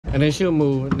And then she'll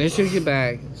move, and then she'll get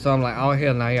back. So I'm like, oh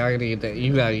hell, now y'all gotta get that.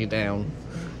 You gotta get down.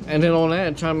 And then on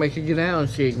that, trying to make her get down,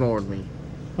 she ignored me.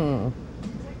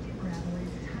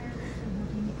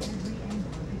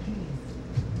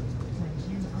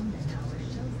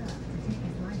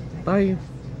 Bye.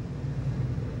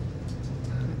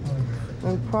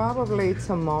 And probably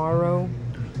tomorrow,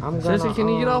 I'm gonna. Sissy, can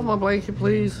you get off my blanket,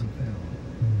 please?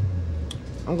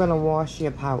 I'm gonna wash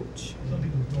your pouch.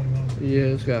 Yeah,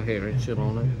 it's got hair and shit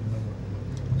on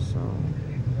it. So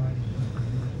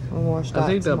I'll wash that I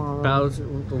think tomorrow.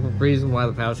 the reason why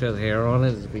the pouch has hair on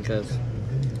it is because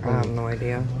I have no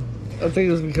idea. I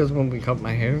think it's because when we cut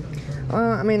my hair.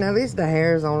 I mean, at least the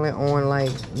hair is only on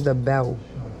like the belt.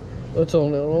 It's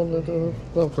only on the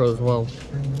Velcro as well.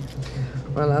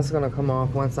 Well, that's gonna come off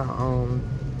once I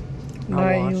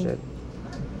wash it.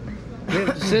 Yeah,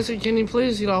 Sissy, can you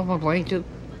please get off my blanket?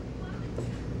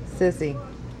 Sissy,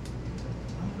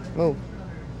 move,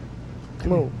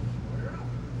 move.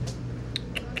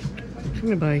 Come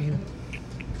here, buddy.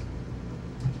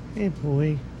 Hey,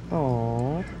 boy.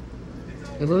 Aww,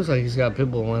 It looks like he's got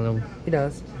Pitbull in him. he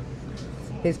does.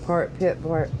 He's part pit,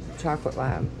 part chocolate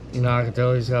lab. You know, I can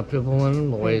tell he's got Pitbull in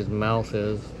him the way his mouth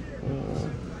is.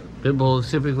 Pitbulls,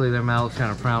 typically their mouths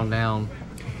kind of frown down.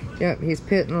 Yep, he's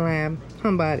pit and lab.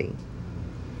 Somebody.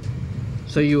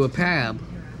 So you a Pab?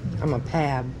 I'm a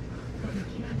pab.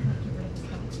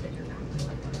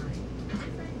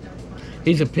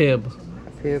 He's a Pib.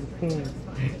 A pib.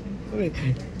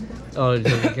 Oh,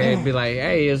 just okay. Be like,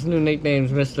 hey, his new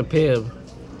nickname's Mr. Pib.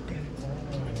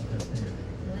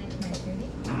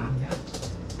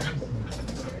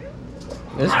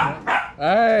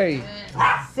 Hey!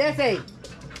 Sissy!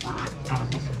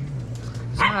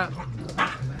 Stop.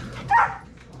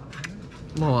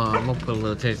 Come on, I'm gonna put a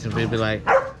little attention, baby. Like,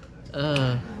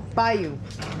 By you.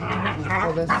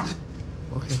 Hold this.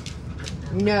 Okay.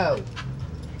 No.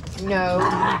 No.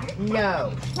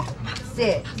 No.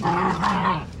 Sit.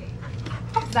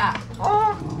 Stop.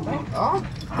 Oh.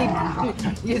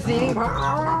 You see him?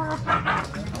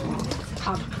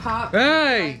 I pop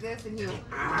Hey! like this and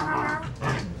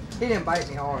he didn't bite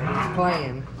me hard. He was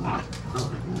playing.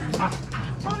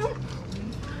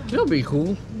 It'll be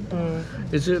cool.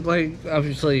 It's just like,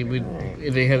 obviously,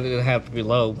 they have to be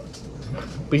low.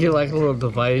 We get like a little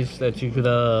device that you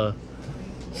could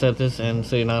set this in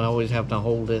so you're not always having to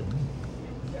hold it.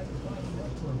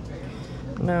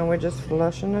 No, we're just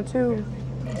flushing the tube.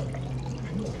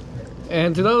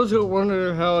 And to those who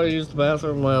wonder how I use the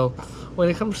bathroom, well, when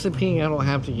it comes to peeing, I don't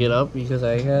have to get up because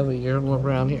I have a urinal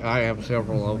around here. I have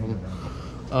several of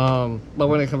them. But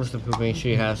when it comes to pooping,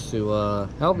 she has to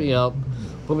help me up,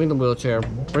 put me in the wheelchair,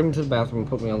 bring me to the bathroom, and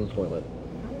put me on the toilet.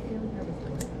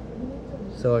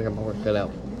 So I got my work cut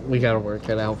out. We got our work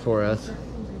cut out for us.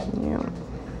 Yeah.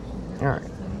 Alright.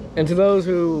 And to those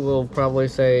who will probably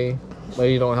say, well,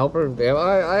 you don't help her,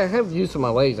 I have use of my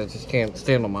legs, I just can't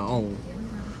stand on my own.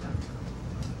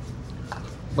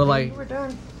 But like, We're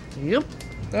done. yep.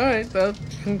 Alright, that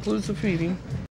concludes the feeding.